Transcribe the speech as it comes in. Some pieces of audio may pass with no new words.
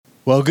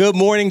Well, good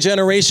morning,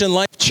 Generation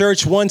Life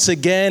Church, once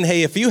again.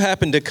 Hey, if you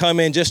happen to come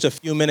in just a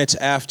few minutes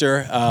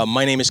after,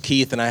 my name is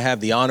Keith, and I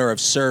have the honor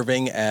of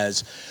serving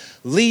as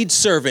lead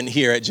servant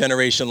here at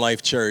Generation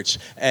Life Church.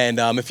 And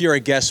if you're a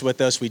guest with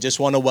us, we just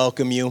want to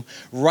welcome you.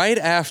 Right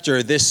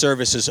after this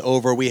service is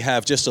over, we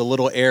have just a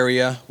little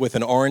area with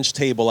an orange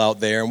table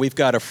out there, and we've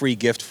got a free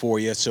gift for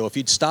you. So if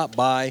you'd stop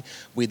by,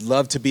 we'd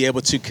love to be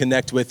able to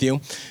connect with you.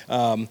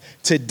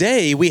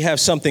 Today, we have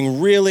something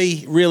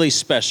really, really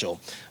special.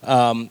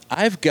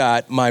 I've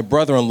got my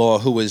brother-in-law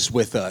who is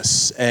with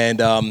us,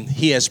 and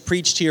he has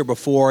preached here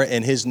before,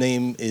 and his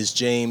name is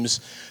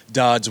James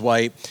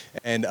Dodzweit.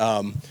 And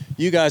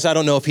you guys, I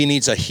don't know if he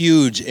needs a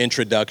huge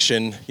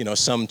introduction. You know,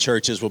 some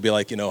churches will be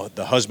like,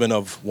 the husband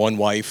of one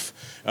wife,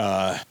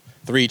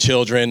 3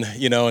 children.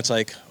 It's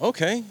like,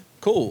 okay,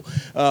 cool.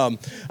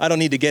 I don't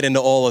need to get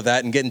into all of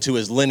that and get into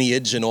his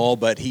lineage and all,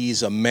 but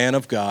he's a man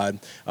of God,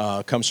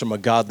 comes from a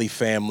godly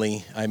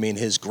family. I mean,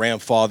 his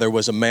grandfather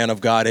was a man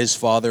of God, his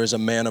father is a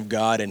man of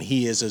God, and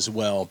he is as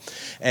well.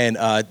 And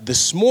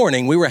this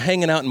morning, we were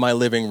hanging out in my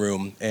living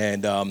room,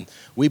 and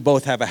we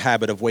both have a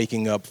habit of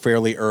waking up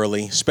fairly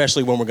early,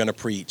 especially when we're going to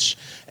preach,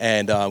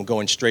 and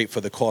going straight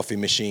for the coffee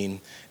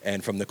machine,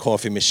 and from the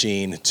coffee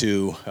machine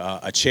to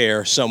a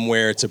chair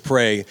somewhere to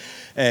pray.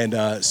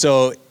 And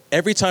so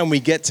every time we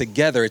get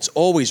together, it's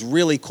always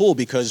really cool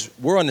because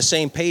we're on the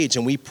same page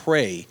and we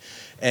pray.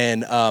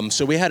 And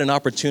so we had an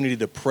opportunity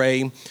to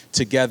pray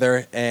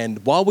together.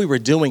 And while we were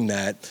doing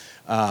that,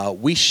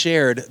 we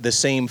shared the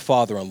same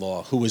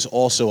father-in-law who was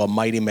also a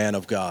mighty man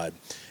of God.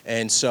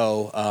 And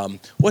so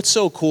what's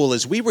so cool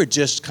is we were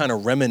just kind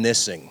of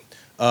reminiscing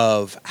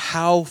of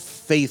how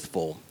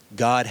faithful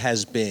God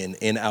has been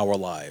in our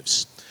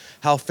lives,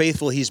 how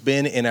faithful he's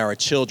been in our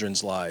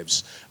children's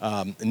lives.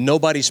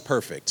 Nobody's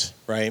perfect,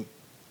 right?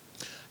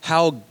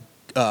 How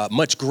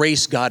much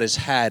grace God has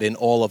had in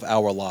all of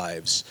our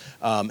lives.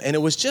 And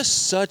it was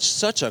just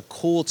such a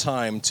cool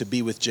time to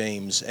be with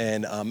James.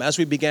 And as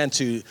we began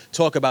to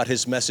talk about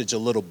his message a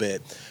little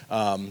bit,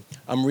 I'm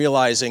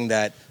realizing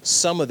that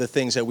some of the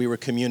things that we were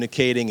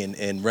communicating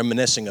and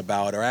reminiscing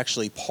about are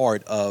actually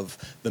part of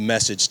the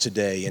message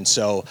today. And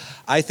so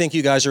I think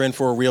you guys are in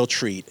for a real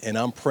treat. And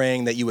I'm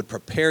praying that you would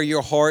prepare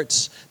your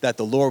hearts, that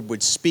the Lord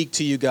would speak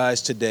to you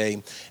guys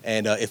today.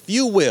 And if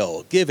you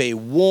will, give a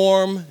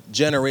warm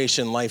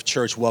Generation Life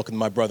Church welcome to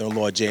my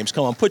brother-in-law, James.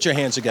 Come on, put your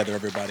hands together,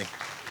 everybody.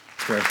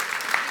 Great.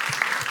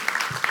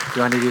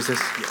 Do I need to use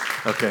this?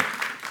 Yeah. Okay.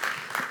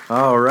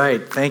 All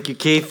right. Thank you,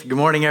 Keith. Good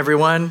morning,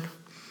 everyone.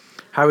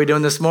 How are we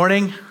doing this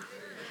morning?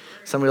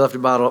 Somebody left a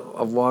bottle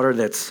of water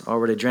that's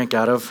already drank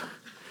out of.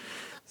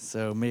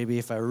 So maybe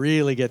if I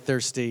really get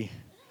thirsty.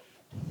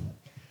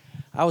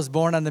 I was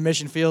born on the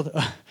mission field,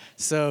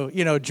 so,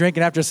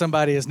 drinking after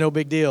somebody is no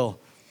big deal.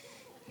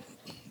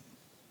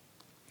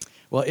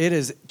 Well, it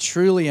is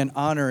truly an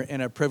honor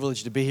and a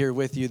privilege to be here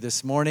with you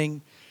this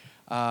morning.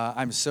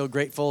 I'm so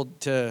grateful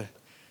to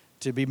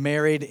be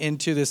married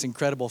into this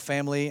incredible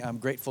family. I'm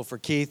grateful for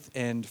Keith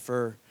and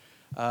for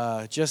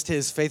just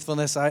his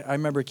faithfulness. I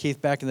remember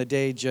Keith back in the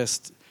day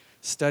just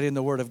studying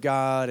the Word of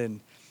God, and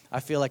I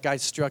feel like I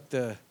struck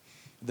the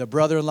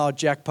brother-in-law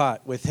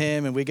jackpot with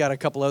him, and we got a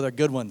couple other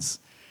good ones.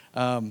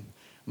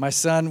 My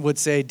son would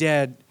say,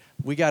 "Dad,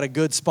 we got a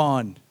good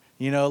spawn,"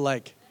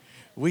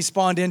 we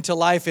spawned into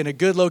life in a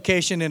good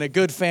location, in a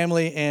good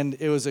family, and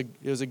it was a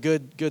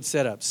good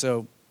setup.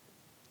 So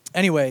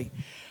anyway,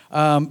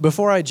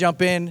 before I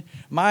jump in,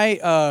 my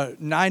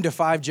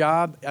 9-to-5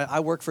 job, I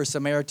work for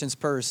Samaritan's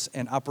Purse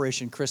and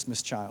Operation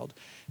Christmas Child.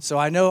 So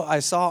I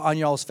saw on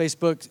y'all's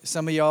Facebook,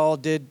 some of y'all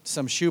did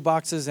some shoe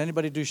boxes.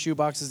 Anybody do shoe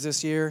boxes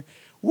this year?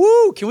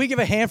 Woo! Can we give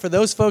a hand for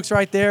those folks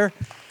right there?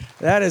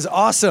 That is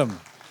awesome.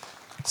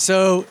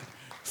 So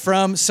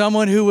from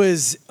someone who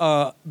was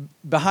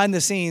behind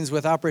the scenes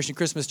with Operation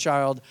Christmas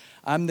Child,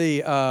 I'm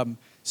the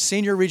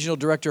Senior Regional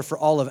Director for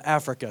all of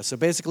Africa. So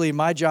basically,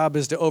 my job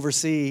is to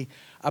oversee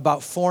about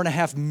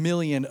 4.5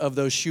 million of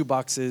those shoe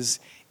boxes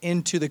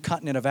into the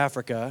continent of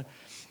Africa.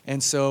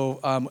 And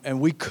so,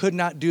 and we could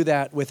not do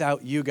that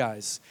without you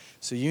guys.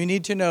 So you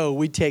need to know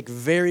we take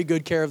very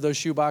good care of those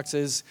shoe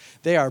boxes.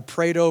 They are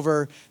prayed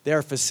over, they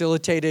are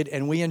facilitated,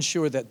 and we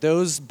ensure that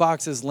those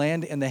boxes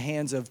land in the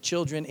hands of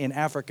children in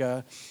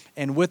Africa.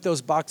 And with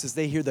those boxes,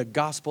 they hear the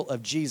gospel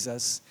of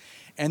Jesus.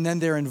 And then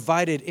they're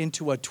invited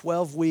into a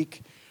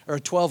 12-week or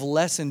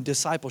 12-lesson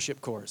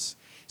discipleship course.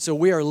 So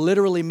we are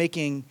literally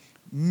making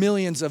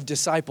millions of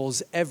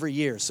disciples every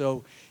year.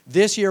 So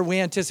this year, we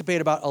anticipate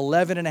about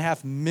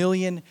 11.5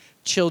 million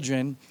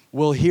children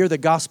will hear the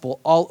gospel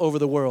all over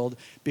the world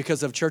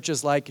because of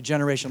churches like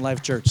Generation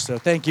Life Church. So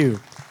thank you.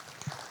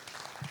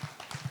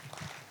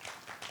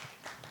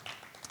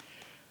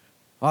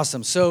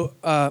 Awesome. So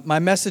my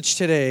message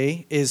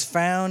today is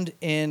found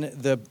in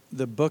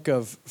the book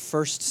of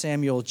 1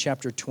 Samuel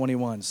chapter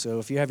 21. So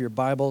if you have your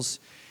Bibles,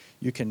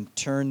 you can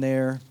turn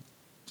there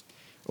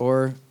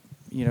or,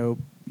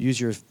 use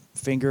your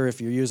finger if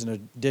you're using a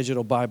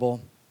digital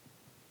Bible.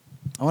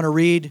 I want to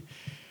read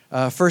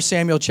 1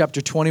 Samuel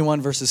chapter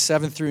 21, verses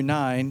 7 through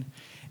 9,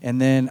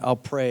 and then I'll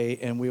pray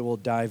and we will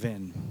dive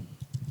in.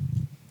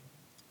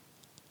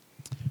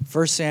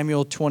 1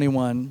 Samuel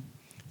 21,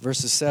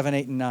 verses 7,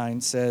 8, and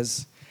 9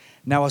 says,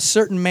 "Now a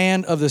certain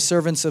man of the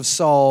servants of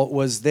Saul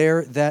was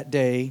there that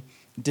day,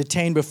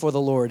 detained before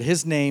the Lord.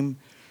 His name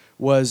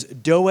was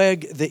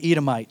Doeg the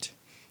Edomite,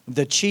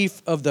 the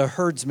chief of the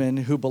herdsmen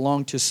who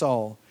belonged to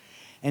Saul.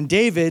 And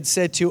David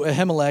said to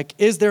Ahimelech,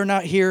 'Is there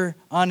not here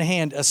on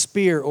hand a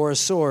spear or a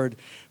sword?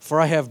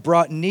 For I have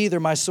brought neither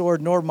my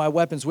sword nor my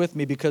weapons with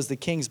me, because the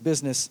king's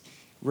business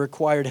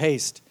required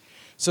haste.'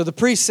 So the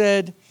priest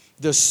said,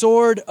 'The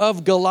sword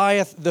of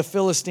Goliath the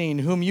Philistine,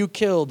 whom you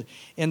killed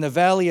in the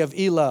valley of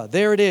Elah,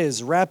 there it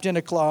is, wrapped in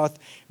a cloth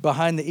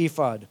behind the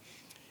ephod.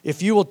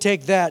 If you will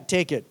take that,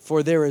 take it,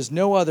 for there is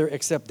no other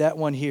except that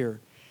one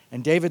here.'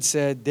 And David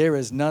said, 'There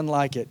is none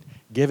like it.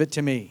 Give it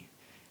to me.'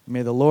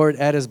 May the Lord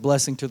add his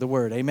blessing to the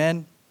word.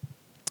 Amen.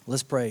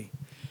 Let's pray.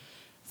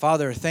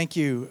 Father, thank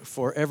you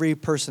for every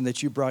person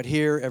that you brought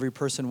here, every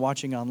person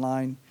watching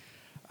online.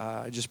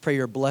 I just pray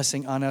your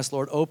blessing on us.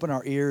 Lord, open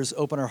our ears,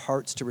 open our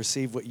hearts to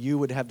receive what you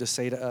would have to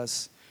say to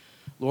us.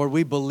 Lord,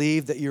 we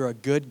believe that you're a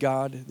good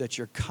God, that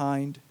you're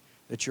kind,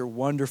 that you're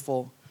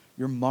wonderful,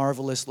 you're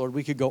marvelous. Lord,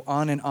 we could go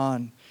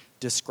on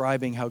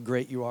describing how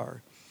great you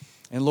are.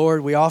 And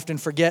Lord, we often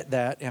forget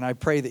that, and I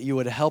pray that you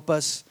would help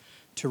us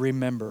to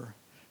remember.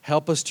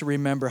 Help us to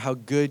remember how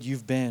good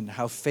you've been,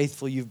 how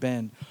faithful you've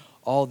been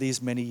all these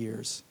many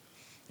years.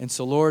 And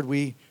so, Lord,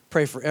 we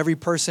pray for every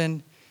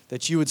person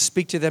that you would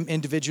speak to them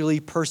individually,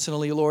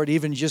 personally, Lord,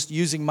 even just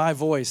using my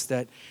voice,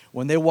 that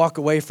when they walk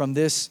away from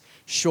this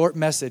short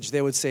message,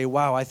 they would say,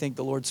 wow, I think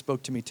the Lord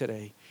spoke to me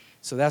today.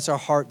 So that's our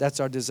heart, that's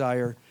our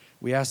desire.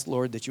 We ask,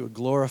 Lord, that you would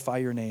glorify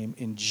your name.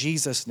 In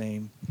Jesus'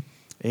 name,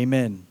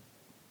 amen.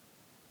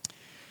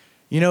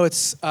 You know,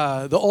 it's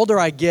the older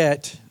I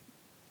get,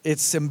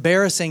 it's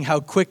embarrassing how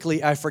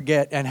quickly I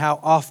forget and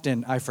how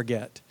often I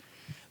forget.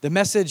 The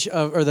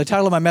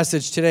title of my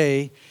message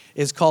today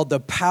is called The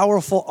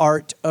Powerful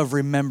Art of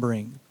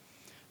Remembering.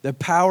 The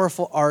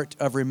Powerful Art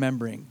of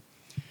Remembering.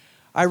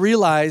 I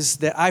realize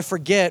that I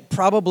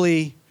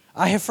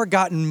have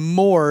forgotten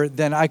more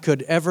than I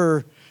could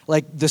ever,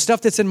 like the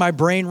stuff that's in my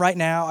brain right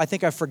now, I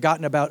think I've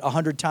forgotten about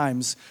 100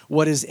 times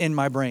what is in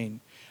my brain.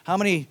 How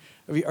many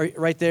of you are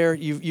right there,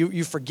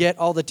 you forget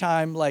all the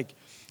time, like,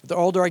 the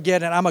older I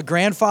get, and I'm a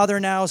grandfather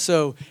now,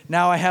 so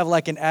now I have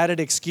like an added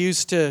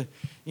excuse to,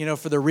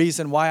 for the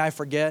reason why I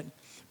forget.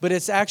 But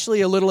it's actually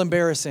a little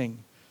embarrassing.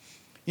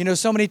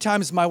 So many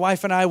times my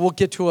wife and I will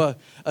get to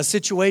a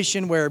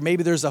situation where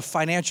maybe there's a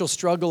financial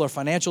struggle or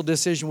financial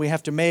decision we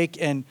have to make,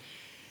 and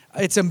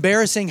it's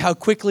embarrassing how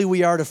quickly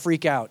we are to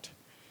freak out.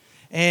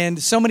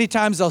 And so many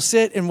times I'll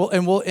sit and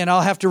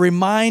I'll have to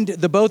remind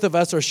the both of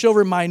us, or she'll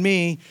remind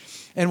me,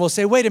 and we'll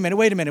say, wait a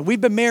minute.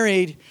 We've been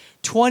married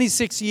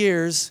 26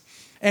 years.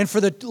 And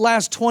for the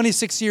last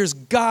 26 years,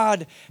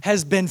 God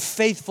has been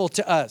faithful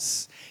to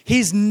us.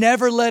 He's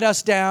never let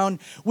us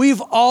down.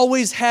 We've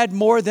always had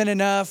more than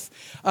enough.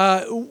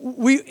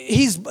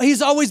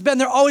 He's always been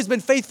there, always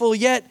been faithful.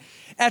 Yet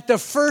at the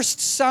first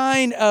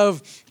sign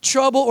of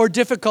trouble or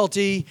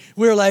difficulty,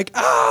 we're like,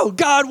 oh,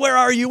 God, where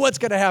are you? What's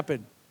going to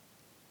happen?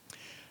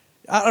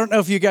 I don't know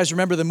if you guys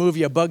remember the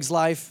movie A Bug's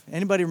Life.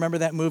 Anybody remember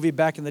that movie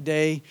back in the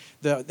day?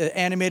 The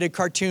animated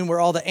cartoon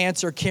where all the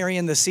ants are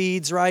carrying the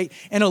seeds, right?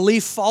 And a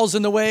leaf falls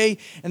in the way,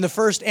 and the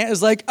first ant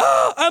is like,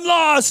 oh, I'm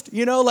lost.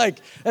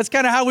 That's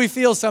kind of how we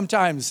feel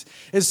sometimes.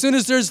 As soon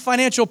as there's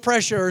financial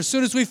pressure, or as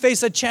soon as we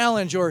face a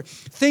challenge, or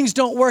things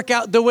don't work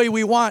out the way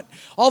we want,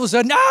 all of a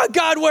sudden,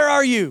 God, where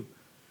are you?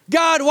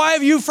 God, why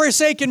have you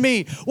forsaken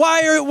me?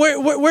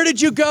 Where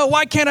did you go?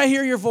 Why can't I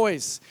hear your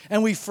voice?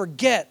 And we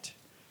forget.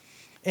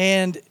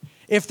 And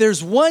if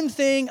there's one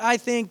thing I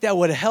think that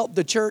would help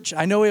the church,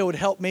 I know it would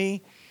help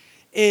me,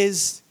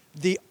 is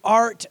the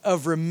art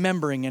of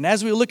remembering. And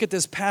as we look at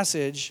this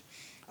passage,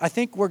 I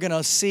think we're going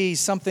to see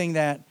something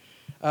that,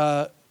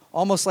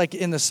 almost like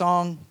in the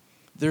song,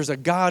 there's a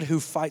God who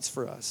fights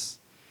for us.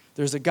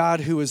 There's a God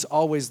who is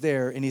always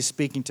there, and he's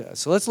speaking to us.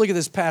 So let's look at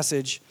this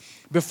passage.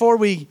 Before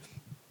we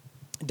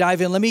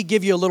dive in, let me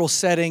give you a little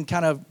setting,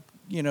 kind of,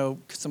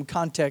 some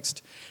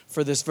context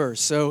for this verse.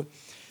 So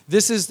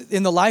this is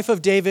in the life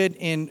of David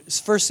in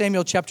 1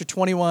 Samuel chapter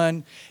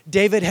 21.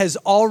 David has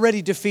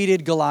already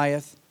defeated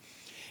Goliath.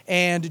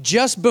 And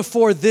just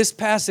before this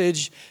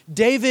passage,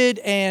 David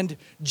and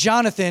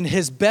Jonathan,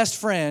 his best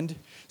friend,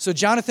 so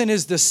Jonathan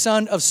is the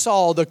son of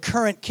Saul, the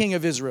current king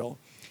of Israel.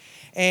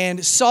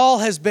 And Saul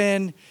has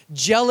been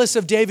jealous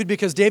of David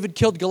because David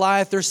killed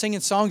Goliath. They're singing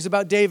songs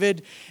about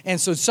David.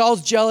 And so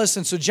Saul's jealous.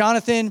 And so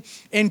Jonathan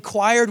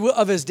inquired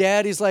of his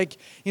dad. He's like,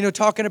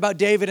 talking about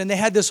David. And they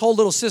had this whole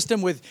little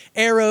system with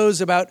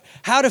arrows about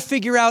how to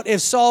figure out if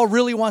Saul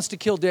really wants to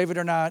kill David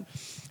or not.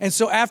 And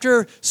so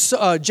after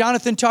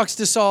Jonathan talks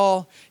to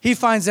Saul, he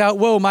finds out,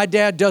 whoa, my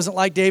dad doesn't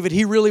like David.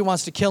 He really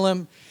wants to kill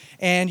him.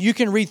 And you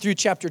can read through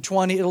chapter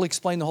 20. It'll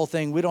explain the whole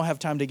thing. We don't have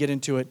time to get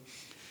into it.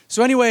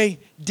 So anyway,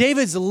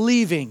 David's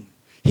leaving.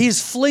 He's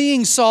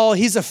fleeing Saul.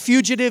 He's a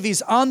fugitive.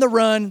 He's on the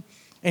run,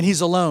 and he's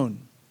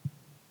alone.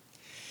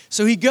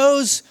 So he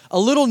goes a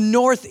little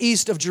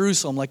northeast of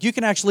Jerusalem. Like you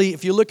can actually,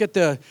 if you look at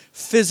the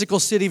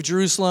physical city of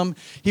Jerusalem,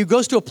 he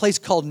goes to a place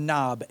called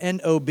Nob,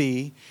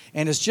 N-O-B,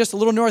 and it's just a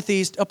little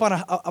northeast up on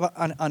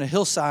a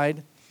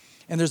hillside.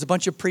 And there's a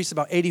bunch of priests,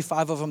 about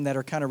 85 of them that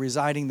are kind of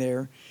residing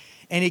there.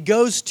 And he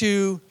goes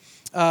to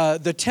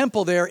the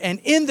temple there, and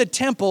in the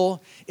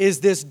temple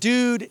is this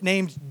dude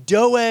named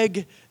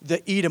Doeg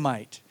the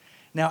Edomite.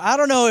 Now, I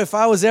don't know if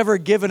I was ever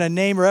given a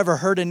name or ever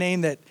heard a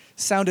name that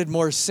sounded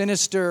more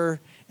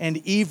sinister and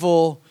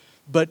evil,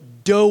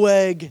 but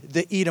Doeg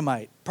the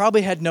Edomite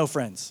probably had no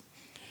friends.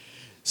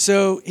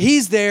 So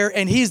he's there,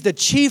 and he's the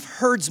chief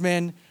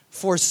herdsman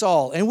for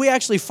Saul. And we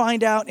actually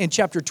find out in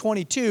chapter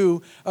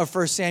 22 of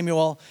 1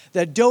 Samuel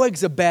that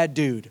Doeg's a bad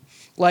dude.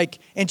 Like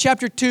in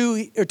chapter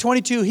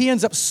 22, he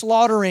ends up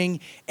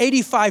slaughtering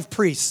 85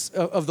 priests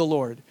of the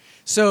Lord.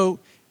 So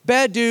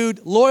bad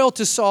dude, loyal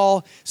to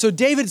Saul. So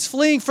David's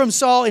fleeing from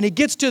Saul, and he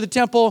gets to the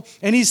temple,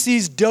 and he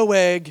sees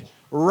Doeg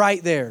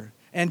right there.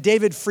 And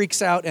David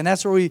freaks out, and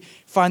that's where we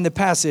find the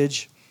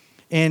passage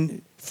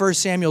in 1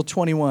 Samuel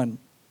 21.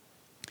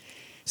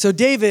 So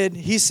David,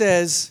 he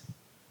says,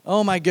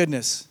 oh my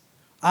goodness,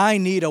 I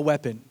need a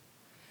weapon.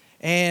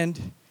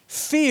 And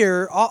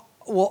fear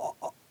will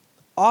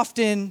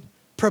often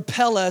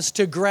propel us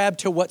to grab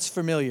to what's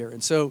familiar.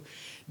 And so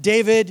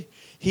David,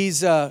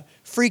 he's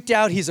freaked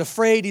out. He's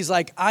afraid. He's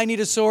like, I need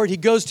a sword. He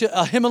goes to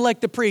Ahimelech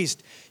the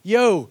priest.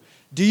 Yo,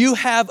 do you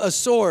have a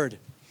sword?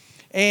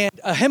 And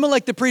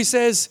Ahimelech the priest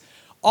says,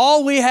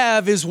 all we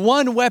have is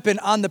one weapon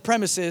on the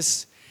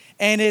premises,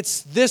 and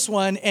it's this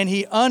one. And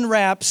he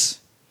unwraps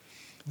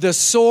the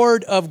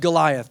sword of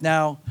Goliath.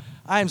 Now,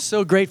 I am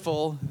so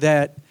grateful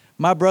that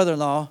my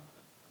brother-in-law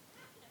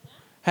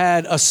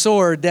had a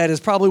sword that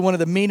is probably one of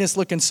the meanest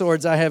looking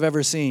swords I have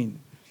ever seen.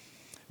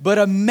 But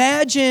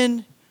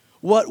imagine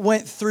what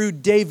went through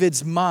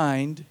David's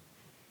mind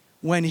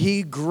when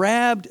he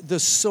grabbed the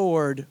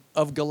sword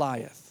of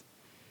Goliath.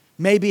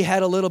 Maybe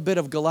had a little bit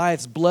of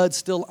Goliath's blood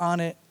still on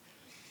it.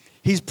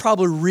 He's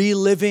probably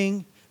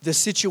reliving the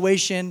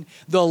situation.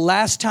 The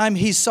last time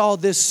he saw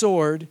this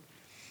sword,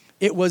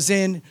 it was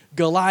in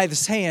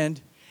Goliath's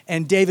hand,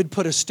 and David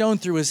put a stone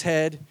through his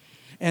head,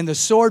 and the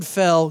sword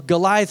fell,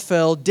 Goliath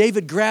fell.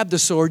 David grabbed the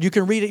sword. You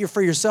can read it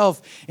for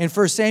yourself in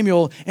 1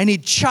 Samuel, and he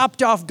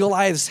chopped off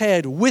Goliath's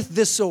head with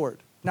this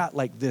sword. Not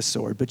like this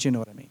sword, but you know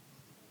what I mean.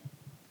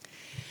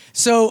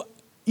 So,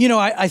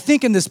 I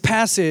think in this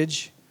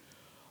passage,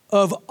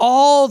 of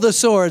all the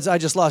swords, I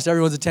just lost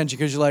everyone's attention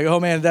because you're like,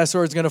 oh man, that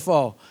sword's going to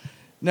fall.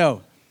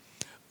 No.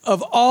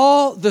 Of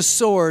all the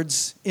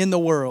swords in the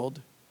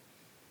world,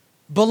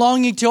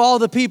 belonging to all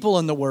the people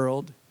in the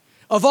world,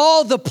 of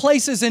all the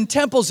places and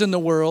temples in the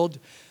world,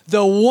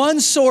 the one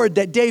sword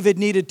that David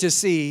needed to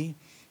see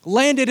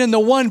landed in the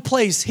one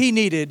place he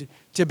needed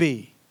to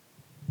be.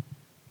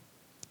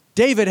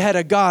 David had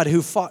a God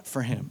who fought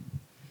for him.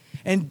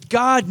 And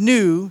God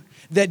knew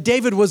that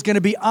David was going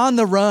to be on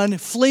the run,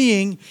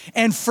 fleeing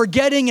and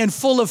forgetting and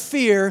full of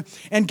fear.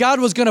 And God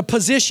was going to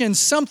position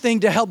something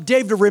to help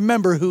David to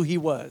remember who he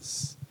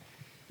was.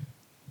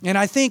 And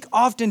I think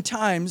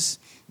oftentimes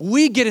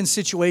we get in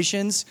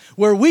situations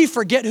where we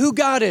forget who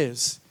God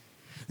is.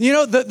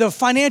 The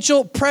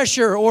financial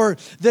pressure or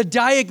the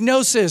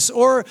diagnosis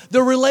or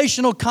the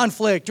relational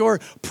conflict or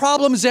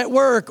problems at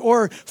work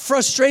or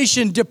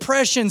frustration,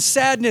 depression,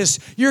 sadness.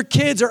 Your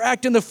kids are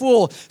acting the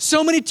fool.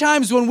 So many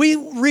times when we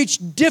reach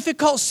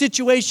difficult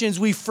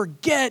situations, we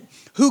forget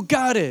who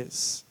God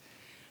is.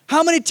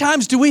 How many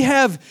times do we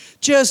have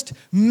just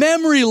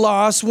memory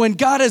loss when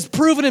God has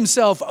proven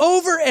himself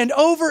over and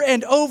over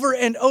and over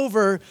and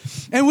over,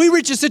 and we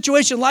reach a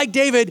situation like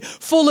David,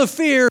 full of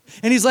fear,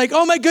 and he's like,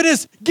 oh my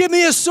goodness, give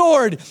me a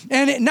sword.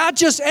 And not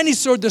just any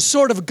sword, the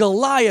sword of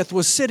Goliath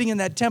was sitting in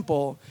that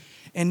temple.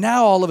 And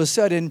now all of a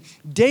sudden,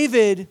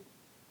 David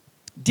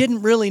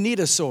didn't really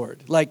need a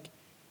sword. Like,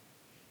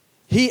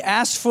 he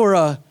asked for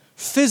a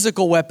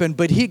physical weapon,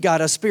 but he got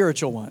a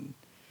spiritual one.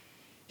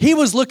 He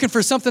was looking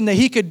for something that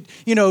he could,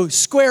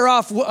 square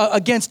off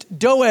against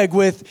Doeg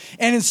with.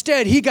 And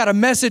instead, he got a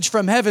message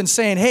from heaven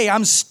saying, hey,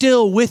 I'm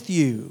still with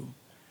you.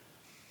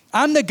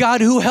 I'm the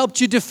God who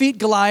helped you defeat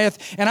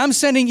Goliath. And I'm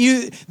sending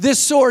you this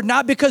sword,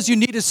 not because you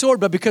need a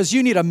sword, but because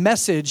you need a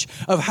message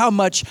of how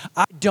much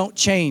I don't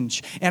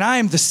change. And I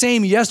am the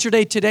same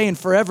yesterday, today, and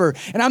forever.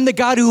 And I'm the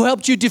God who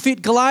helped you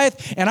defeat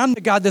Goliath. And I'm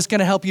the God that's going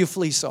to help you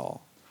flee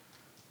Saul.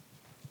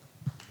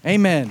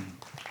 Amen.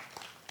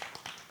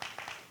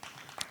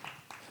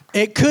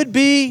 It could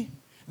be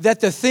that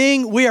the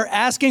thing we are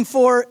asking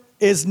for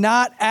is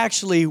not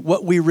actually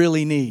what we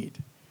really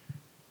need.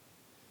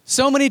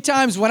 So many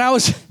times when I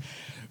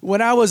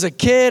was a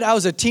kid, I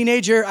was a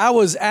teenager, I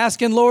was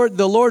asking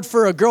the Lord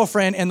for a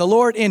girlfriend, and the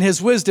Lord in his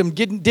wisdom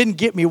didn't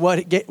get me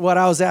what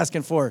I was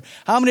asking for.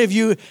 How many of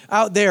you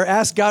out there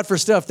ask God for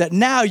stuff that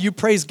now you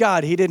praise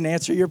God he didn't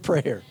answer your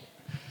prayer?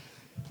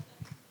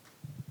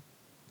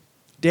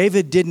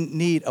 David didn't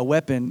need a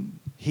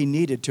weapon. He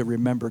needed to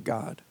remember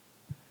God.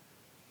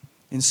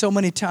 And so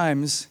many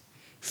times,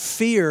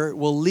 fear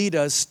will lead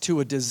us to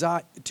a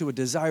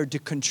desire to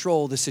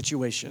control the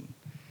situation.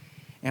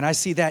 And I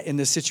see that in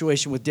this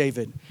situation with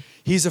David.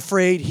 He's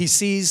afraid. He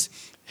sees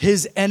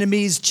his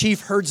enemy's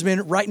chief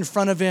herdsman right in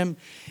front of him.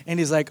 And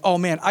he's like, oh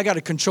man, I got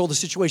to control the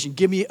situation.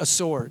 Give me a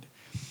sword.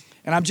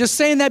 And I'm just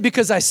saying that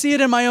because I see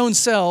it in my own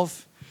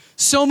self.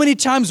 So many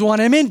times when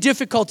I'm in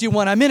difficulty,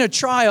 when I'm in a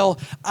trial,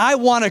 I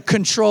want to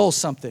control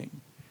something.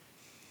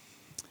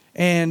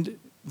 And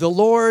the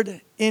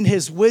Lord, in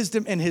his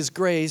wisdom and his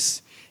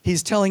grace,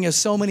 he's telling us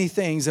so many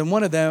things. And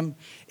one of them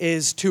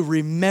is to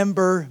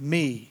remember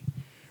me.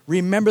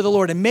 Remember the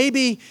Lord. And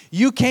maybe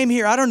you came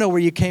here, I don't know where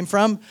you came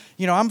from.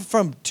 You know, I'm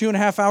from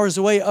 2.5 hours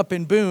away up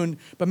in Boone.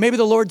 But maybe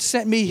the Lord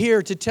sent me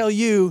here to tell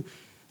you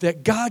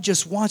that God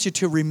just wants you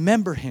to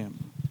remember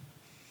him.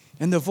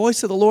 And the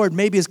voice of the Lord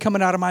maybe is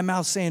coming out of my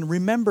mouth saying,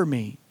 remember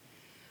me.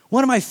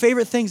 One of my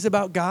favorite things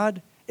about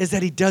God is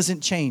that he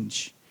doesn't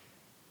change.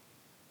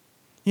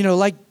 You know,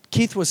 like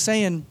Keith was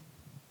saying,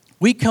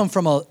 we come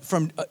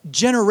from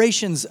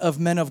generations of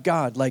men of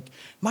God. Like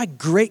my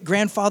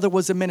great-grandfather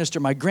was a minister,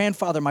 my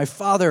grandfather, my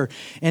father,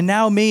 and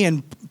now me,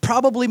 and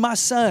probably my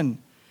son.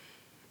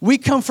 We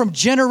come from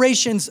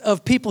generations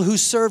of people who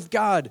served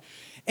God.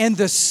 And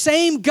the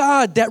same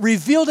God that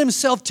revealed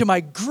himself to my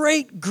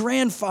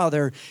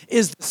great-grandfather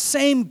is the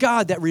same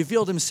God that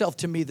revealed himself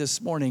to me this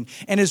morning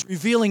and is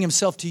revealing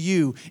himself to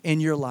you in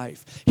your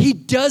life. He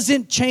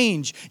doesn't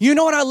change. You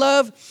know what I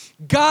love?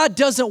 God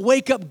doesn't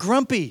wake up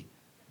grumpy.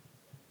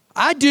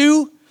 I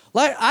do.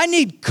 Like I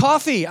need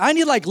coffee. I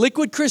need like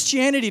liquid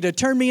Christianity to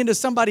turn me into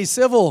somebody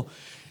civil,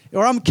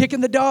 or I'm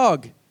kicking the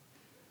dog.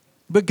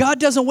 But God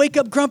doesn't wake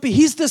up grumpy.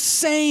 He's the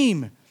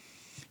same.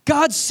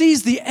 God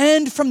sees the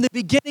end from the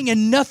beginning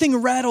and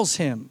nothing rattles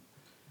him.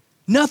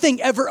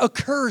 Nothing ever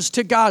occurs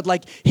to God.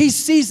 Like he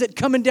sees it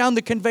coming down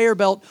the conveyor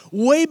belt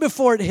way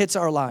before it hits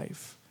our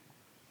life.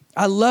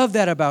 I love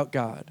that about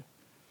God.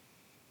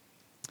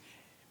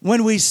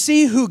 When we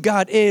see who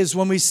God is,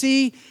 when we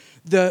see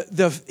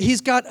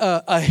he's got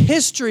a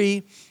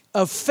history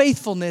of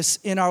faithfulness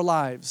in our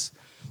lives.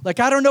 Like,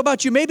 I don't know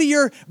about you. Maybe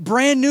you're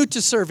brand new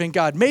to serving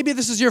God. Maybe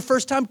this is your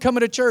first time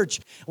coming to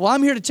church. Well,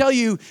 I'm here to tell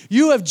you,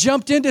 you have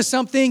jumped into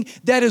something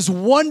that is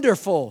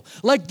wonderful.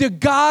 Like the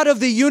God of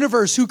the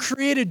universe who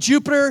created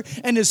Jupiter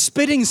and is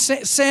spitting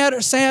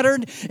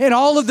Saturn and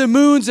all of the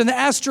moons and the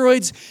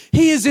asteroids.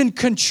 He is in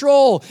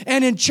control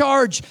and in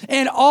charge.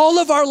 And all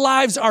of our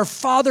lives are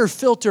Father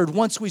filtered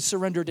once we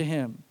surrender to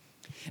him.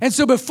 And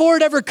so before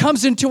it ever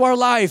comes into our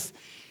life,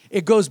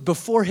 it goes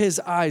before his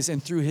eyes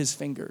and through his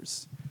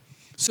fingers.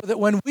 So that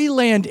when we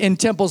land in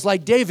temples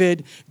like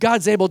David,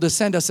 God's able to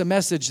send us a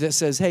message that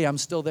says, hey, I'm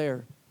still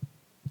there.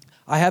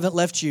 I haven't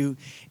left you,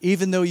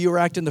 even though you were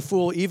acting the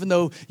fool, even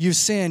though you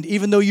sinned,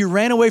 even though you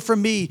ran away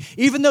from me,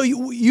 even though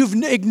you've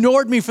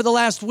ignored me for the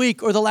last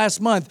week or the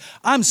last month.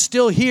 I'm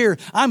still here.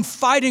 I'm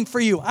fighting for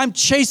you. I'm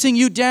chasing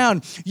you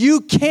down. You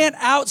can't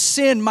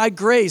out-sin my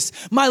grace.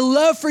 My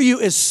love for you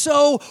is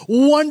so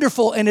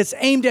wonderful, and it's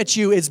aimed at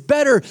you. It's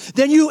better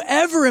than you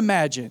ever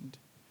imagined.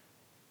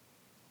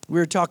 We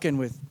were talking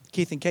with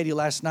Keith and Katie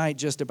last night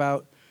just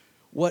about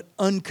what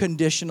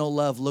unconditional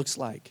love looks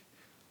like.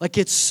 Like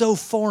it's so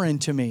foreign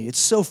to me. It's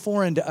so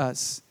foreign to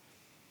us.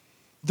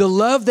 The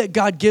love that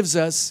God gives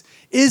us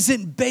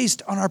isn't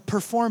based on our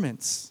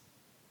performance.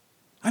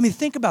 I mean,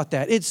 think about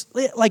that. It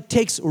like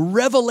takes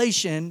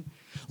revelation,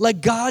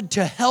 like God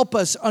to help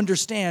us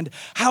understand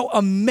how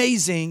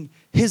amazing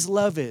his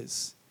love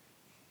is.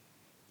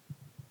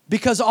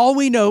 Because all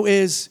we know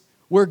is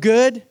we're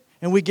good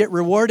and we get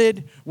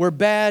rewarded, we're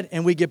bad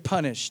and we get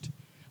punished.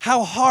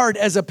 How hard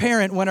as a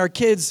parent when our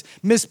kids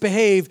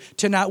misbehave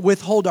to not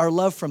withhold our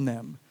love from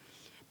them.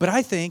 But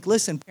I think,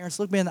 listen, parents,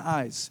 look me in the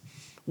eyes.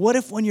 What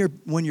if when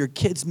your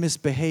kids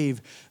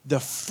misbehave,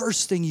 the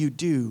first thing you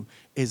do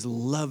is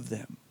love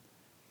them?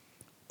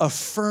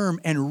 Affirm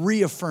and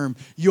reaffirm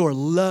your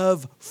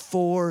love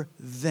for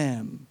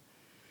them.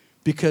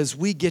 Because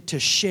we get to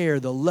share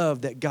the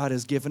love that God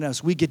has given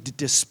us. We get to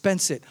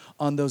dispense it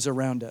on those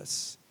around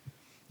us.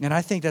 And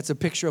I think that's a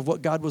picture of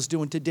what God was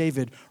doing to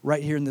David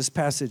right here in this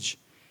passage.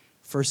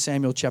 1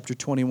 Samuel chapter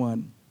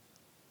 21.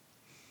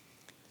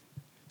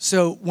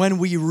 So when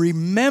we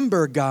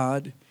remember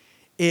God,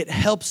 it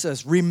helps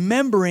us.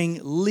 Remembering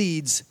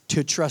leads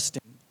to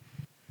trusting.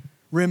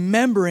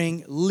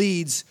 Remembering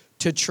leads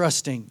to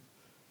trusting.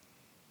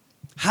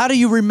 How do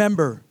you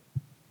remember?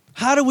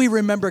 How do we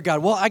remember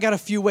God? Well, I got a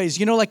few ways.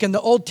 You know, like in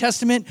the Old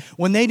Testament,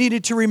 when they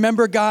needed to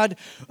remember God,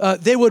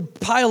 they would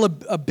pile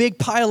a big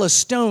pile of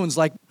stones,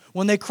 like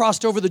when they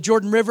crossed over the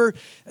Jordan River,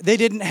 they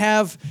didn't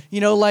have,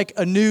 like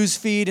a news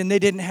feed, and they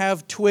didn't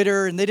have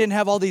Twitter, and they didn't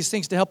have all these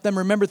things to help them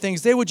remember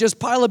things. They would just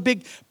pile a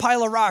big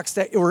pile of rocks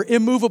that were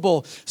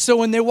immovable. So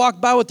when they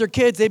walked by with their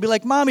kids, they'd be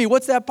like, Mommy,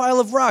 what's that pile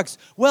of rocks?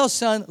 Well,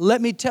 son,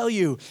 let me tell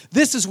you,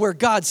 this is where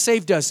God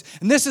saved us,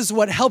 and this is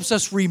what helps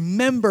us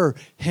remember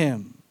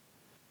him.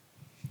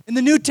 In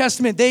the New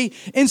Testament, they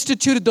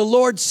instituted the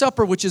Lord's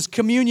Supper, which is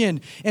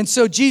communion. And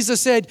so Jesus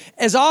said,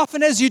 as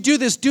often as you do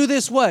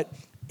this what?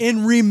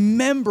 In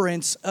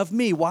remembrance of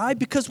me. Why?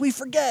 Because we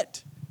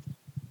forget.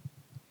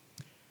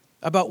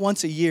 About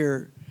once a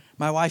year,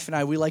 my wife and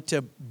I, we like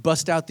to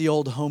bust out the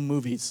old home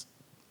movies.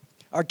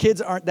 Our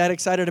kids aren't that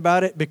excited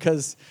about it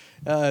because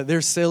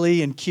they're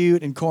silly and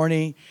cute and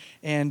corny.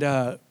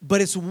 But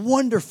it's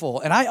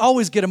wonderful. And I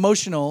always get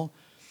emotional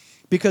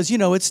because,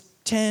 it's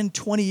 10,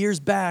 20 years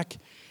back,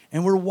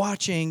 and we're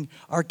watching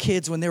our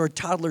kids when they were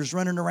toddlers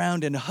running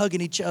around and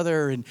hugging each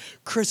other and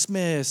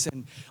Christmas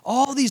and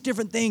all these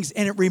different things.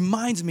 And it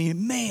reminds me,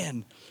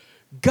 man,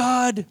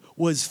 God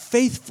was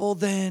faithful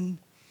then.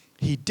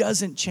 He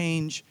doesn't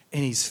change,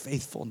 and he's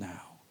faithful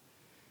now.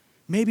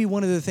 Maybe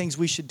one of the things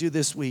we should do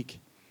this week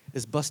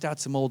is bust out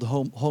some old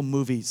home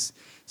movies,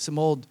 some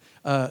old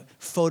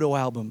photo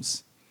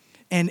albums.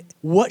 And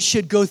what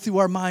should go through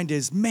our mind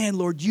is, man,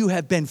 Lord, you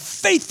have been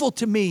faithful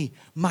to me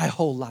my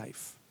whole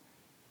life.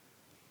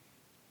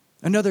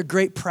 Another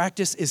great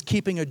practice is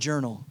keeping a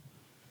journal.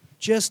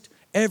 Just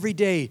every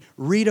day,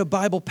 read a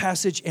Bible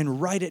passage and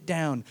write it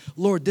down.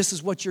 Lord, this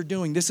is what you're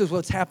doing. This is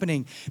what's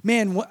happening.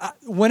 Man,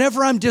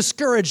 whenever I'm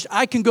discouraged,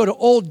 I can go to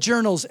old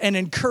journals and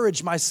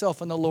encourage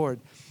myself in the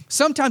Lord.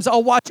 Sometimes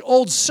I'll watch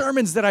old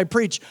sermons that I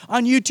preach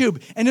on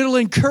YouTube, and it'll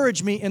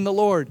encourage me in the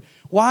Lord.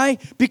 Why?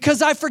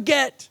 Because I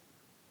forget.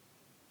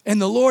 And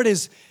the Lord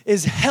is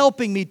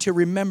helping me to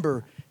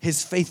remember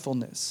his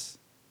faithfulness.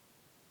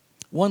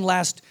 One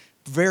last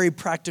very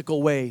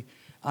practical way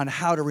on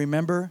how to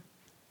remember,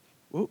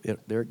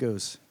 there it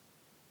goes,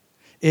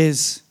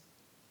 is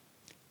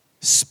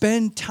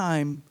spend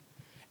time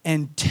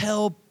and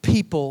tell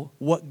people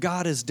what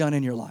God has done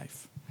in your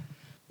life.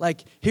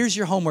 Like, here's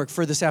your homework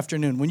for this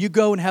afternoon. When you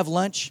go and have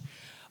lunch,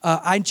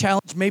 I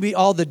challenge maybe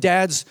all the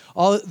dads,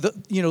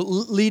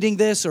 leading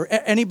this, or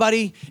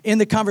anybody in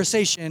the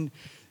conversation.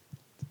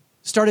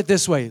 Start it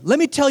this way. Let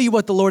me tell you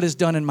what the Lord has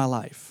done in my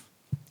life.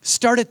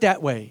 Start it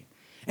that way.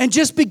 And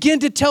just begin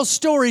to tell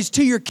stories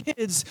to your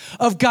kids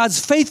of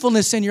God's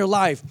faithfulness in your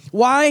life.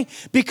 Why?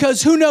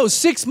 Because who knows,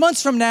 6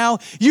 months from now,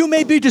 you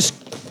may be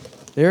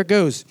there it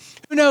goes.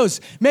 Who knows,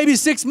 maybe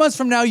 6 months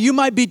from now, you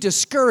might be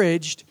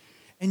discouraged,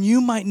 and you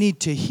might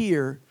need to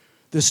hear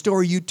the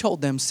story you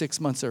told them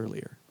 6 months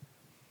earlier.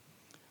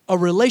 A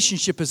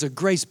relationship is a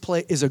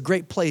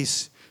great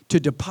place to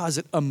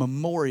deposit a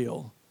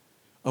memorial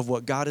of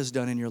what God has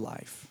done in your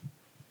life.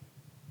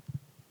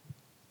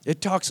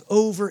 It talks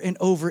over and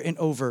over and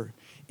over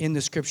in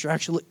the scripture.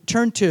 Actually,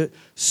 turn to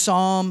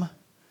Psalm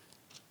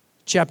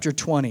chapter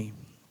 20.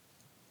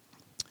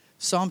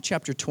 Psalm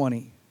chapter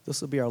 20. This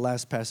will be our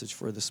last passage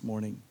for this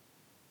morning.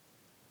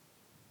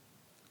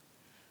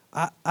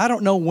 I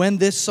don't know when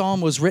this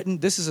psalm was written.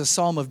 This is a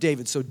psalm of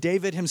David. So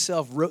David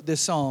himself wrote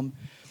this psalm.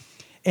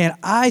 And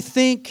I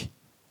think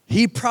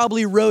he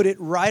probably wrote it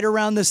right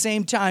around the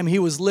same time he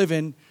was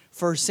living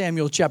 1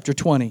 Samuel chapter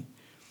 20.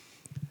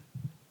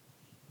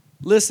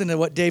 Listen to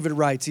what David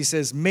writes. He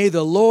says, may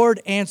the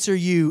Lord answer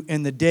you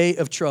in the day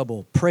of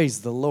trouble.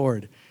 Praise the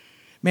Lord.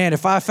 Man,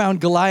 if I found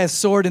Goliath's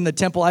sword in the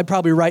temple, I'd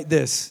probably write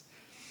this.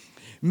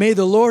 May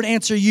the Lord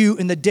answer you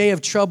in the day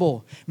of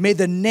trouble. May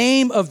the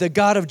name of the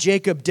God of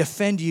Jacob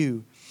defend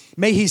you.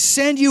 May he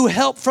send you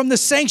help from the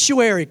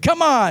sanctuary.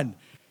 Come on.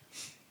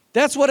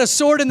 That's what a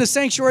sword in the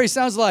sanctuary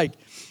sounds like.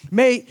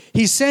 May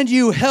he send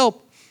you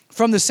help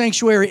from the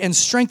sanctuary and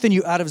strengthen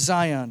you out of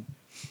Zion.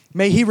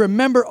 May he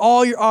remember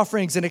all your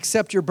offerings and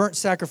accept your burnt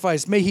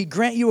sacrifice. May he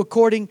grant you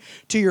according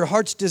to your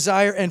heart's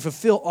desire and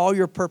fulfill all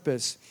your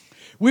purpose.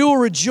 We will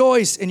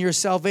rejoice in your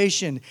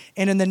salvation,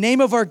 and in the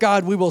name of our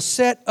God, we will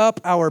set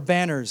up our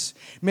banners.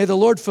 May the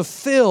Lord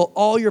fulfill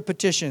all your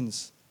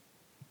petitions.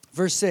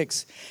 Verse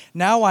 6,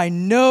 now I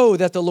know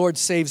that the Lord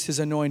saves his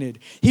anointed.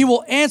 He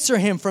will answer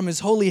him from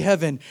his holy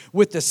heaven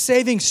with the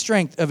saving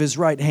strength of his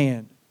right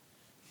hand.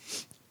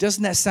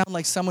 Doesn't that sound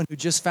like someone who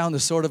just found the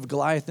sword of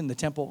Goliath in the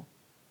temple?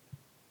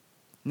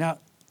 Now,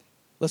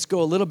 let's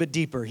go a little bit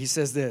deeper. He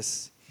says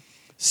this,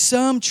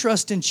 some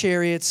trust in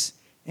chariots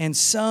and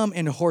some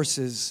in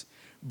horses,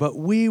 but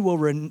we will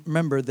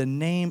remember the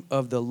name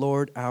of the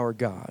Lord our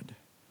God.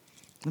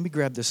 Let me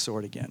grab this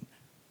sword again.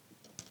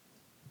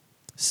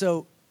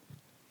 So,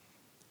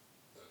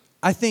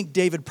 I think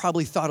David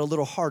probably thought a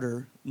little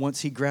harder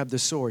once he grabbed the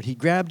sword. He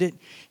grabbed it.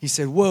 He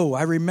said, whoa,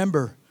 I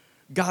remember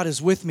God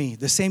is with me.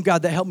 The same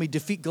God that helped me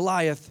defeat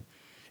Goliath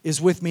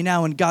is with me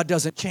now, and God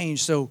doesn't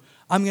change, so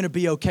I'm going to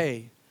be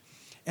okay.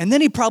 And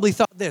then he probably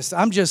thought this.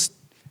 I'm just,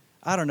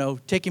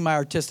 taking my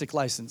artistic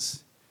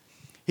license.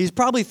 He's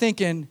probably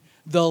thinking,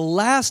 the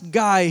last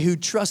guy who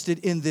trusted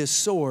in this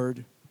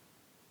sword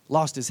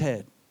lost his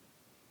head.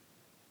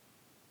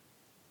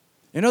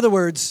 In other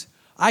words,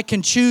 I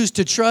can choose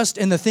to trust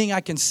in the thing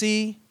I can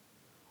see,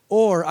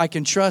 or I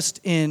can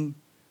trust in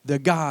the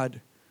God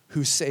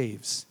who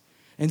saves.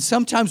 And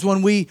sometimes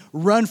when we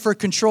run for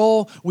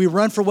control, we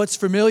run for what's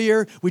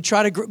familiar, we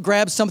try to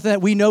grab something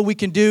that we know we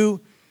can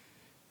do.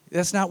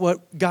 That's not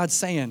what God's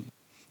saying.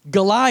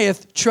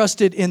 Goliath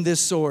trusted in this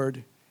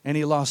sword, and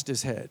he lost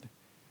his head.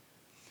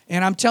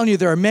 And I'm telling you,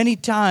 there are many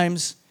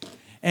times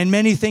and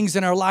many things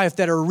in our life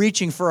that are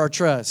reaching for our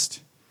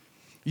trust.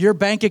 Your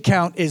bank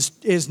account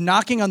is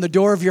knocking on the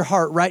door of your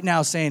heart right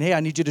now saying, hey, I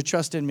need you to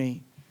trust in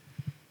me.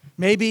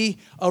 Maybe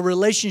a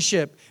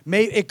relationship.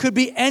 It could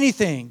be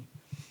anything.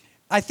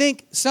 I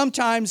think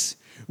sometimes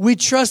we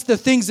trust the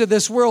things of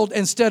this world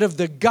instead of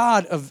the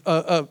God of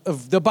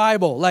the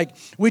Bible. Like,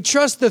 we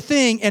trust the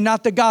thing and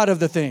not the God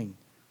of the thing.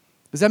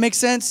 Does that make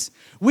sense?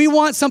 We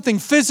want something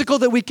physical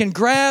that we can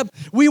grab.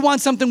 We want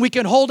something we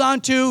can hold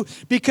on to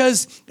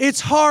because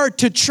it's hard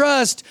to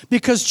trust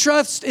because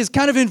trust is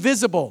kind of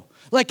invisible.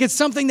 Like, it's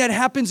something that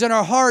happens in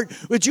our heart,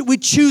 which we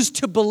choose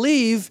to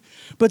believe,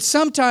 but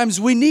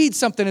sometimes we need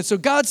something. And so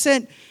God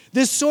sent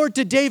this sword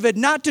to David,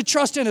 not to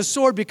trust in a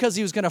sword because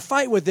he was going to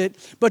fight with it,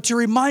 but to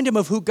remind him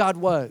of who God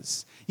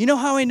was. You know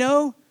how I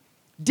know?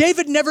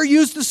 David never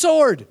used the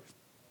sword.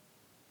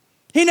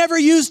 He never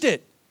used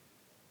it.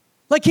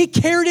 Like, he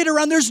carried it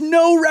around. There's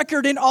no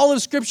record in all of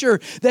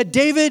Scripture that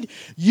David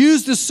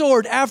used the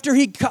sword after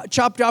he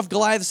chopped off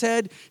Goliath's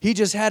head. He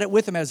just had it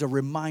with him as a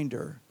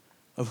reminder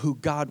of who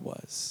God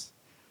was.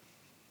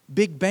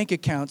 Big bank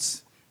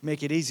accounts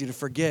make it easy to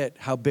forget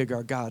how big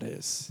our God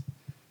is.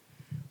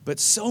 But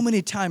so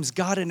many times,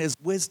 God in his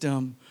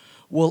wisdom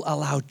will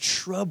allow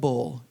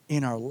trouble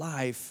in our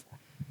life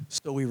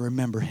so we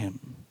remember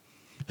him.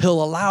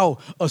 He'll allow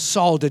a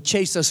Saul to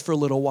chase us for a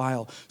little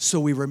while so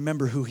we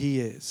remember who he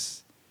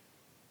is.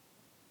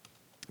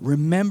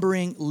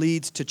 Remembering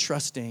leads to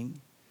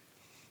trusting,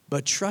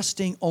 but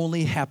trusting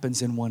only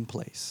happens in one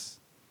place.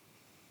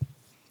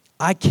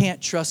 I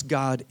can't trust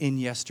God in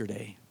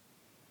yesterday.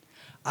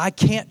 I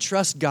can't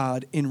trust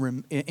God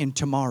in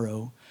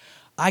tomorrow.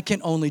 I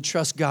can only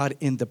trust God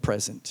in the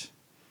present.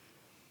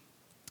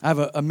 I have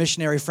a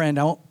missionary friend,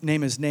 I won't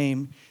name his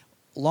name,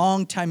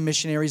 long-time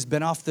missionary. He's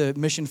been off the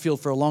mission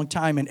field for a long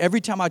time, and every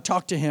time I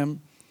talk to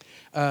him,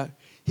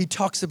 he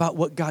talks about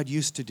what God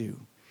used to do.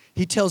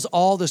 He tells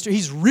all the stories.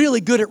 He's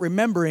really good at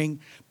remembering,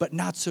 but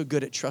not so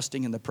good at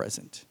trusting in the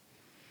present.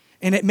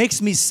 And it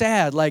makes me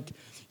sad, like,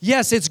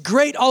 yes, it's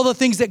great, all the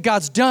things that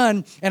God's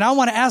done, and I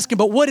want to ask him,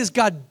 but what is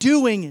God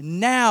doing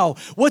now?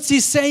 What's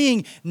he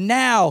saying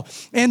now?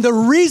 And the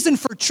reason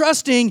for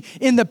trusting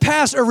in the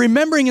past or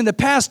remembering in the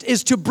past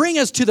is to bring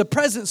us to the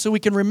present so we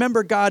can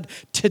remember God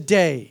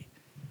today.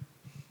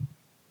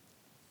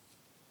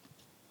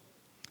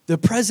 The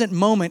present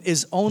moment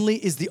is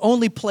the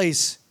only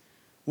place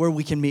where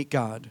we can meet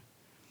God.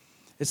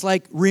 It's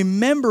like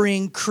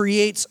remembering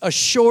creates a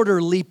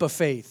shorter leap of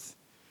faith.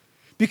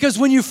 Because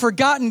when you've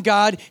forgotten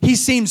God, he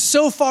seems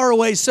so far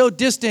away, so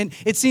distant,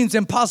 it seems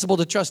impossible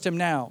to trust him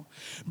now.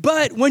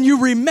 But when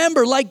you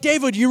remember, like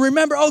David, you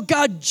remember, oh,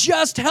 God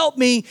just helped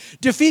me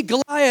defeat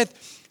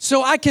Goliath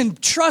so I can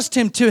trust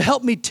him to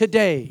help me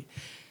today.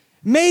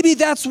 Maybe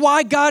that's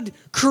why God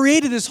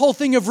created this whole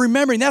thing of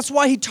remembering. That's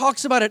why he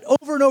talks about it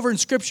over and over in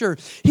Scripture.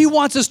 He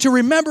wants us to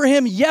remember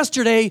him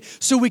yesterday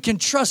so we can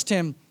trust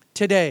him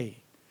today.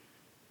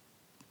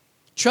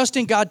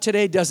 Trusting God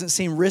today doesn't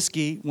seem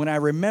risky when I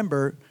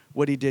remember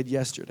what he did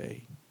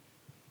yesterday.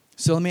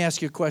 So let me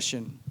ask you a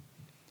question.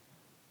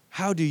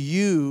 How do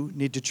you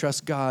need to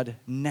trust God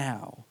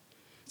now?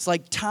 It's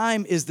like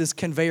time is this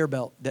conveyor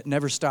belt that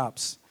never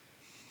stops.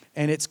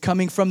 And it's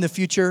coming from the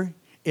future,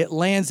 it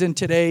lands in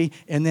today,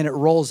 and then it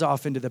rolls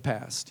off into the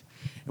past.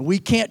 And we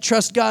can't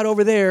trust God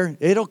over there.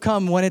 It'll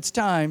come when it's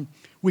time.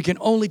 We can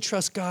only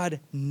trust God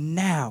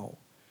now.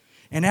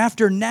 And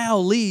after now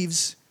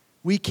leaves,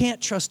 we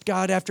can't trust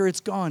God after it's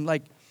gone.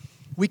 Like,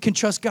 we can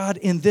trust God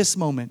in this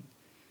moment.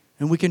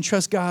 And we can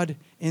trust God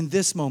in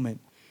this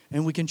moment.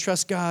 And we can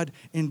trust God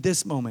in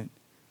this moment.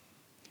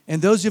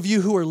 And those of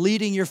you who are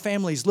leading your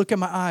families, look at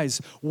my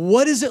eyes.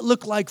 What does it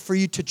look like for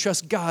you to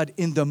trust God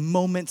in the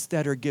moments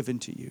that are given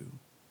to you?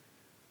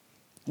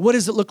 What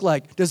does it look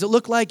like? Does it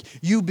look like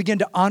you begin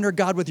to honor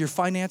God with your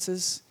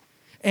finances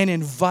and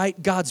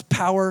invite God's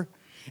power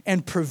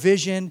and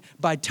provision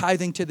by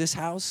tithing to this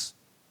house?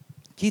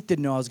 Keith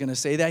didn't know I was going to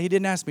say that. He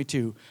didn't ask me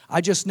to.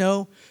 I just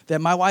know that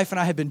my wife and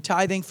I have been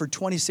tithing for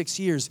 26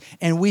 years,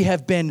 and we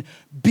have been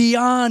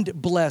beyond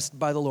blessed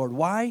by the Lord.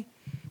 Why?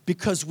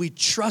 Because we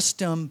trust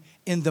him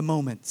in the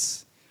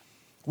moments.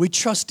 We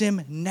trust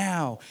him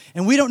now.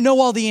 And we don't know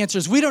all the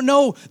answers. We don't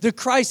know the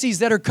crises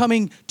that are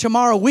coming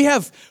tomorrow. We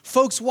have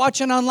folks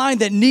watching online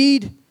that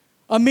need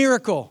a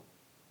miracle,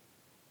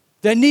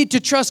 that need to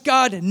trust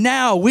God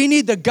now. We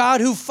need the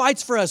God who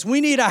fights for us. We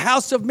need a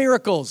house of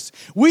miracles.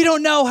 We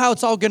don't know how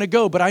it's all going to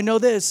go, but I know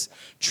this.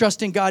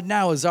 Trusting God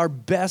now is our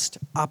best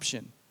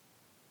option.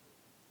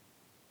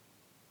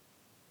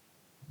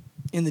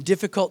 In the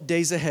difficult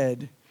days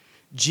ahead,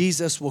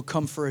 Jesus will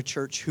come for a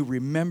church who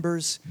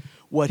remembers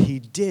what he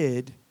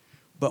did,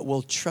 but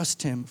will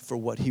trust him for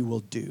what he will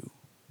do.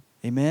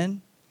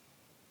 Amen?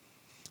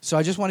 So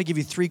I just want to give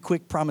you 3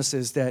 quick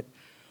promises that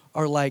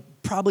are like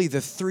probably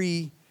the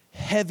 3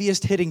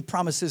 heaviest hitting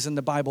promises in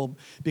the Bible,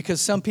 because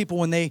some people,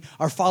 when they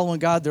are following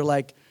God, they're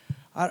like,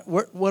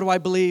 what do I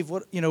believe?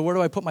 Where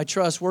do I put my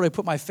trust? Where do I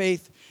put my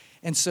faith?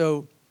 And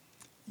so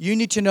you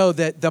need to know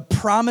that the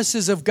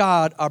promises of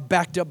God are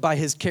backed up by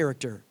his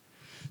character.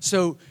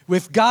 So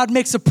if God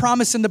makes a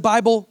promise in the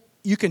Bible,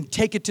 you can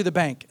take it to the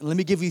bank. And let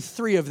me give you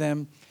 3 of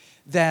them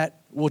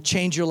that will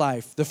change your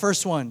life. The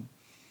first one,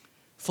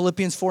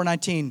 Philippians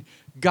 4:19,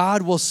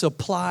 God will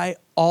supply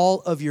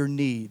all of your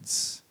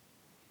needs.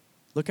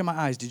 Look at my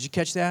eyes. Did you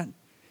catch that?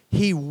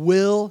 He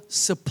will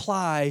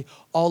supply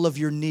all of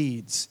your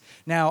needs.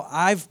 Now,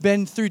 I've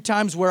been through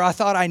times where I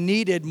thought I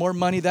needed more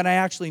money than I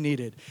actually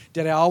needed.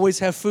 Did I always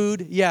have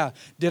food? Yeah.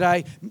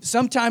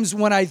 Sometimes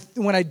when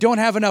I don't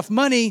have enough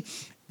money,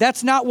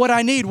 that's not what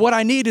I need. What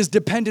I need is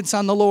dependence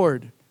on the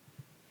Lord.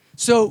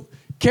 So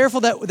careful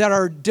that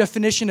our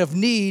definition of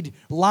need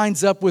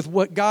lines up with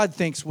what God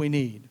thinks we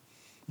need.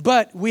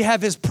 But we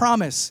have His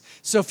promise.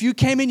 So if you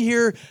came in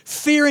here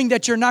fearing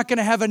that you're not going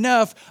to have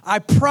enough, I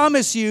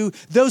promise you,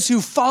 those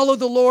who follow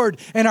the Lord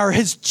and are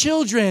His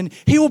children,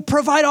 He will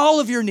provide all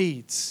of your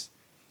needs.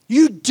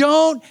 You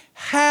don't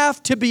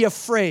have to be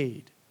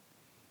afraid.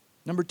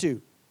 Number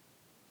 2,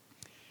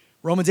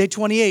 Romans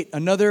 8:28,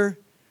 another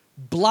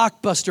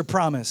blockbuster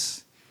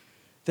promise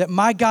that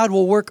my God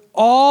will work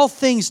all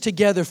things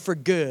together for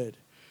good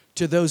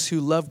to those who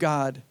love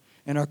God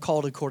and are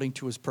called according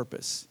to His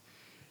purpose.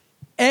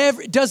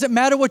 It doesn't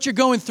matter what you're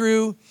going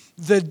through,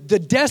 the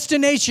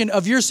destination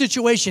of your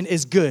situation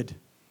is good.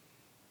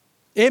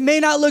 It may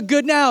not look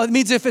good now. It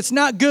means if it's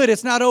not good,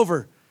 it's not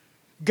over.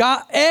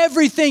 God,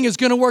 everything is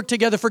going to work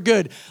together for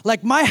good.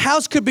 Like my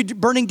house could be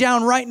burning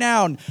down right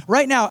now.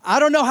 Right now, I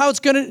don't know how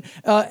it's going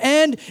to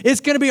end.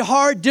 It's going to be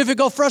hard,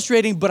 difficult,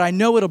 frustrating, but I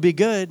know it'll be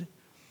good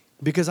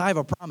because I have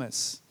a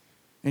promise.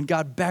 And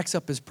God backs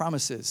up His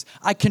promises.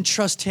 I can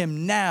trust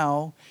Him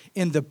now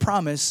in the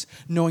promise,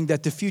 knowing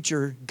that the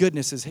future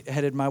goodness is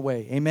headed my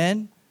way.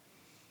 Amen?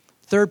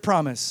 Third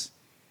promise,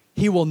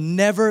 He will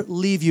never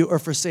leave you or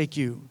forsake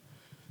you.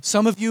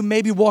 Some of you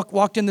maybe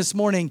walked in this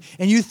morning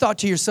and you thought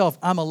to yourself,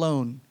 I'm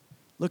alone.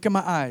 Look in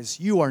my eyes.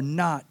 You are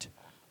not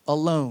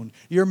alone.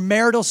 Your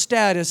marital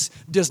status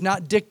does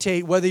not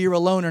dictate whether you're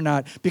alone or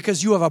not,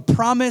 because you have a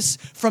promise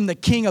from the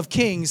King of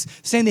Kings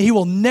saying that He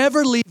will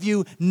never leave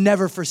you,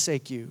 never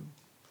forsake you.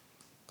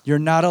 You're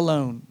not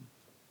alone.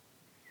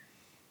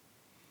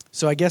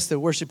 So I guess the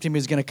worship team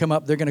is going to come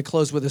up. They're going to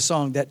close with a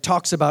song that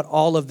talks about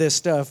all of this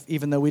stuff,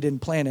 even though we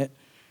didn't plan it.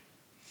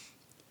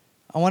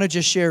 I want to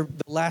just share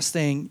the last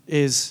thing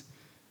is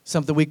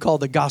something we call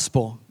the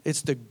gospel.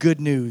 It's the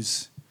good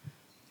news.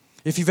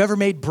 If you've ever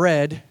made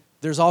bread,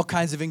 there's all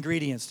kinds of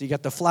ingredients. You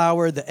got the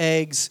flour, the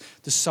eggs,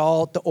 the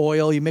salt, the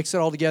oil. You mix it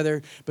all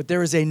together. But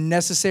there is a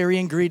necessary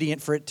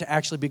ingredient for it to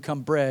actually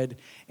become bread,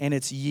 and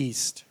it's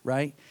yeast,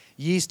 right?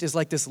 Yeast is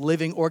like this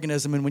living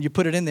organism, and when you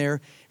put it in there,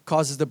 it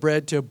causes the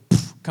bread to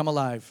come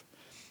alive.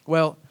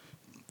 Well,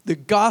 the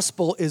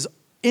gospel is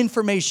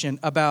information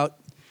about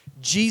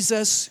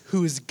Jesus,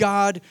 who is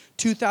God,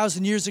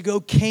 2,000 years ago,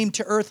 came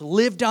to earth,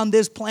 lived on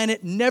this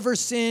planet, never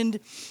sinned,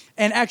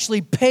 and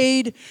actually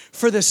paid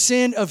for the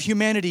sin of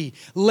humanity,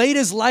 laid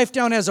His life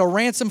down as a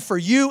ransom for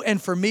you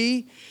and for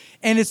me,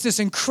 and it's this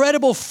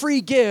incredible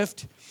free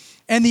gift.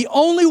 And the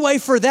only way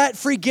for that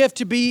free gift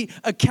to be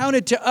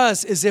accounted to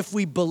us is if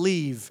we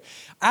believe.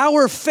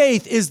 Our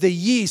faith is the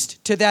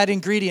yeast to that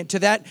ingredient, to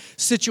that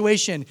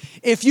situation.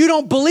 If you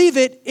don't believe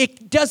it,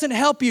 it doesn't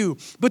help you.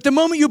 But the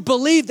moment you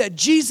believe that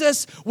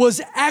Jesus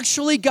was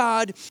actually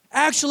God,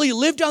 actually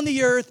lived on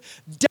the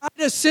earth,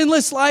 died a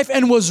sinless life,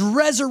 and was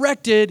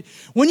resurrected,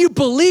 when you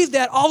believe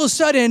that, all of a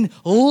sudden,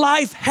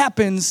 life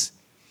happens,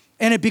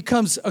 and it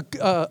becomes,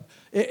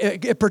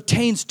 it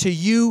pertains to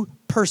you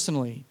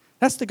personally.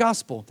 That's the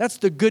gospel. That's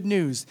the good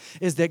news,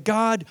 is that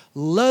God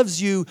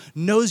loves you,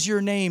 knows your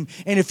name,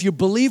 and if you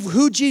believe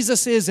who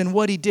Jesus is and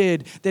what He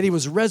did, that He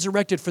was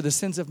resurrected for the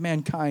sins of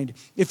mankind,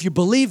 if you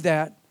believe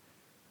that,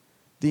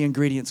 the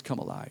ingredients come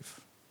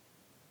alive.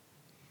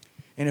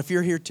 And if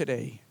you're here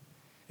today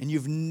and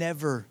you've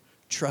never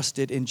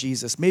trusted in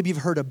Jesus, maybe you've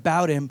heard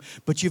about Him,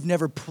 but you've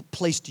never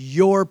placed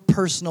your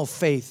personal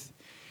faith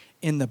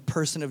in the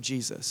person of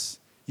Jesus,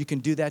 you can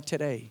do that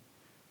today.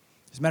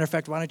 As a matter of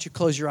fact, why don't you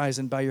close your eyes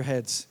and bow your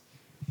heads?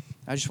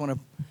 I just want to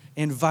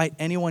invite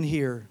anyone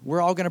here. We're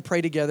all going to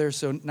pray together,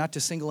 so not to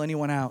single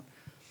anyone out.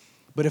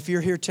 But if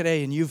you're here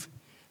today and you've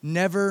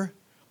never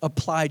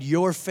applied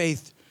your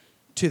faith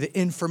to the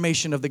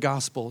information of the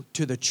gospel,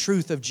 to the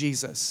truth of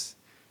Jesus,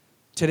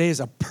 today is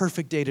a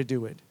perfect day to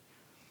do it.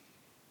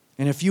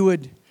 And if you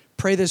would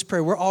pray this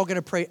prayer, we're all going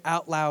to pray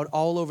out loud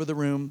all over the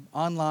room,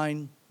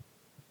 online.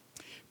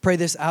 Pray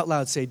this out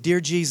loud. Say,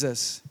 "Dear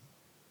Jesus,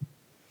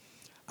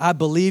 I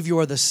believe you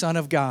are the Son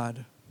of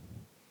God.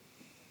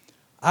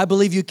 I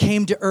believe you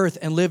came to earth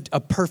and lived a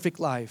perfect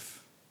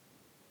life.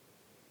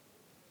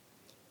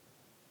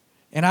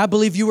 And I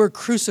believe you were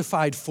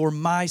crucified for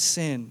my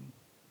sin.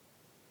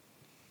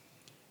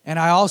 And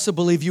I also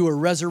believe you were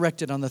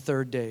resurrected on the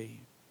third day.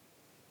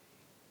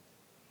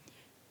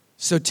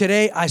 So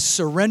today I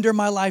surrender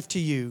my life to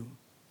you.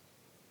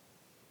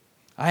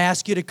 I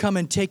ask you to come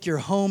and take your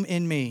home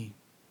in me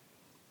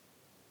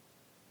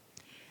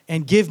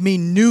and give me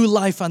new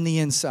life on the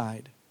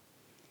inside.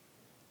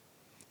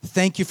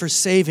 Thank you for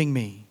saving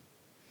me.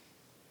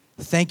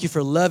 Thank you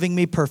for loving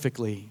me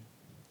perfectly.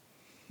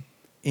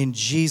 In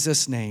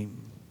Jesus'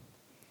 name,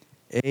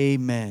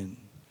 amen.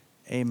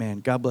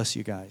 Amen. God bless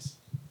you guys.